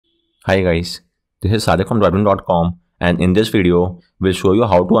Hi guys, this is Sadiq from .com, and in this video, we'll show you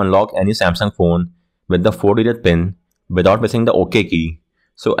how to unlock any Samsung phone with the 4-digit PIN without missing the OK key.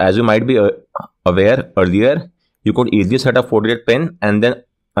 So as you might be aware earlier, you could easily set a 4-digit PIN and then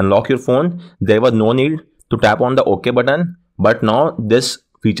unlock your phone. There was no need to tap on the OK button, but now this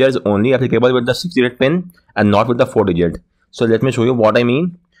feature is only applicable with the 6-digit PIN and not with the 4-digit. So let me show you what I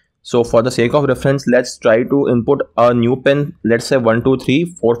mean. So for the sake of reference, let's try to input a new PIN, let's say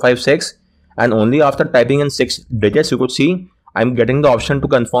 123456, and only after typing in 6 digits you could see I'm getting the option to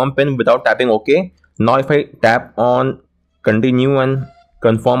confirm PIN without tapping OK. Now if I tap on continue and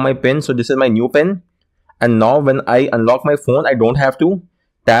confirm my PIN, so this is my new PIN, and now when I unlock my phone I don't have to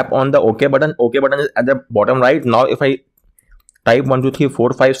tap on the OK button. OK button is at the bottom right. Now if I type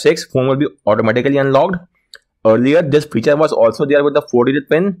 123456, phone will be automatically unlocked. Earlier this feature was also there with the 4-digit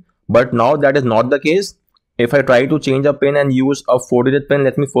PIN, but now that is not the case. If I try to change a PIN and use a 4-digit PIN,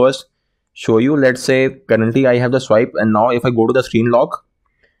 let me first show you. Let's say currently I have the swipe, and now if I go to the screen lock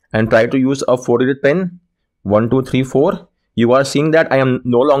and try to use a 4-digit PIN 1234, you are seeing that I am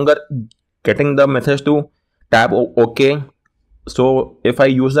no longer getting the message to tap OK. So if I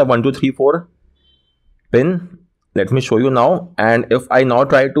use the 1234 PIN, let me show you now, and if I now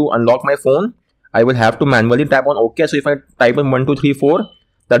try to unlock my phone, I will have to manually tap on OK. So if I type in 1234,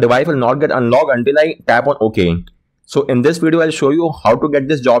 the device will not get unlocked until I tap on OK. So in this video, I'll show you how to get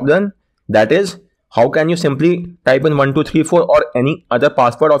this job done. That is, how can you simply type in 1234 or any other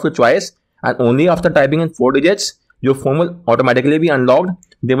password of your choice, and only after typing in 4 digits, your phone will automatically be unlocked.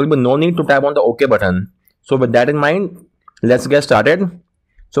 There will be no need to tap on the OK button. So with that in mind, let's get started.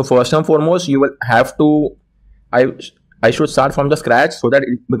 So first and foremost, you will have to, I should start from the scratch so that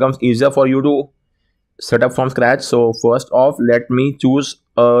it becomes easier for you to set up from scratch. So first off, let me choose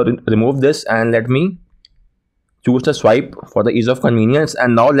remove this, and let me choose the swipe for the ease of convenience.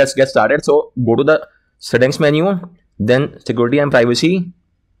 And now let's get started. So go to the settings menu, then security and privacy,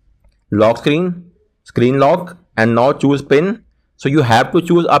 lock screen, screen lock, and now choose PIN. So you have to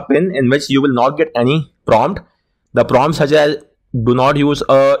choose a PIN in which you will not get any prompt. The prompts such as do not use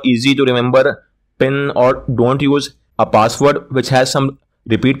a easy to remember PIN, or don't use a password which has some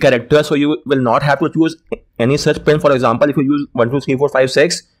repeat characters, so you will not have to choose any such PIN. For example, if you use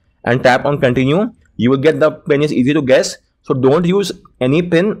 123456 and tap on continue, you will get the PIN is easy to guess. So don't use any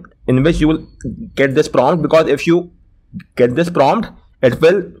PIN in which you will get this prompt, because if you get this prompt, it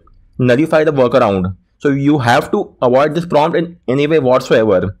will nullify the workaround. So you have to avoid this prompt in any way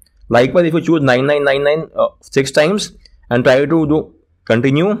whatsoever. Likewise, if you choose 9999 6 times and try to do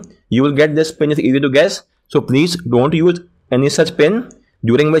continue, you will get this PIN is easy to guess. So please don't use any such PIN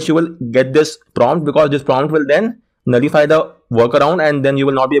during which you will get this prompt, because this prompt will then nullify the workaround and then you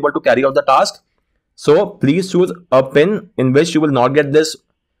will not be able to carry out the task. So please choose a PIN in which you will not get this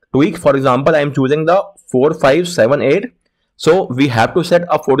tweak. For example, I am choosing the 4578. So we have to set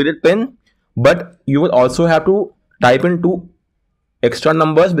a 4-digit PIN, but you will also have to type in 2 extra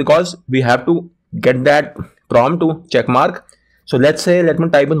numbers because we have to get that prompt to check mark. So let's say, let me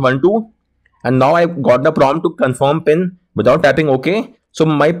type in 12, and now I got the prompt to confirm PIN without tapping OK. So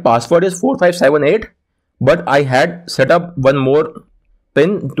my password is 4578, but I had set up one more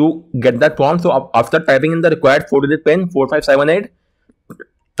PIN to get that prompt. So after typing in the required 4-digit PIN 4578,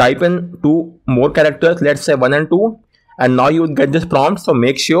 type in 2 more characters, let's say 1 and 2, and now you will get this prompt. So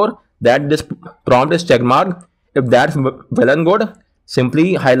make sure that this prompt is check marked. If that's well and good,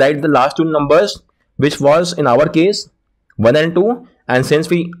 simply highlight the last 2 numbers, which was in our case 1 and 2, and since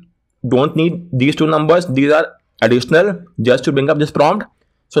we don't need these 2 numbers, these are additional just to bring up this prompt.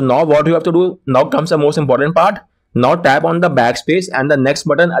 So now what you have to do, now comes the most important part. Now tap on the backspace and the next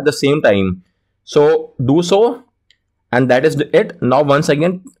button at the same time. So do so, and that is it. Now once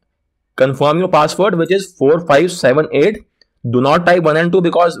again confirm your password, which is 4578. Do not type 1 and 2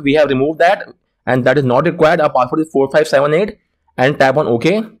 because we have removed that and that is not required. Our password is 4578, and tap on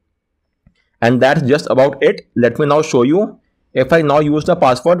OK. And that's just about it. Let me now show you. If I now use the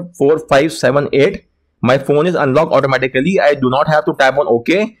password 4578, my phone is unlocked automatically. I do not have to tap on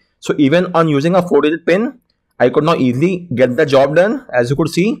OK. So even on using a 4-digit PIN, I could now easily get the job done, as you could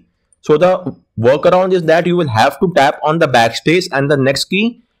see. So the workaround is that you will have to tap on the backspace and the next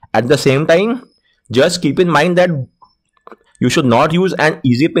key at the same time. Just keep in mind that you should not use an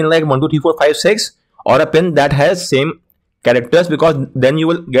easy PIN like 123456 or a PIN that has same characters, because then you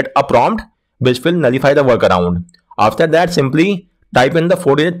will get a prompt which will nullify the workaround. After that, simply type in the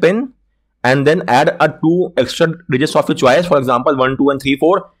 4-digit PIN and then add a 2 extra digits of your choice. For example, 1, 2 and 3,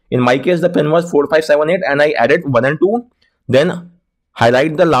 4. In my case, the PIN was 4578 and I added 1 and 2. Then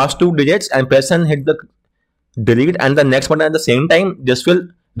highlight the last 2 digits and press and hit the delete and the next button at the same time. This will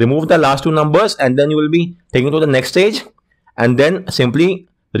remove the last two numbers, and then you will be taken to the next stage, and then simply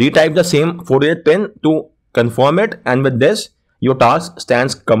retype the same 4-digit pin to confirm it. And with this, your task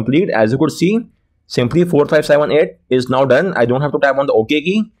stands complete. As you could see, simply 4578 is now done. I don't have to tap on the OK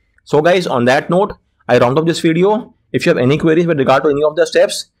key. So guys, on that note, I round up this video. If you have any queries with regard to any of the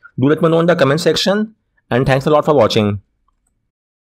steps, do let me know in the comment section, and thanks a lot for watching.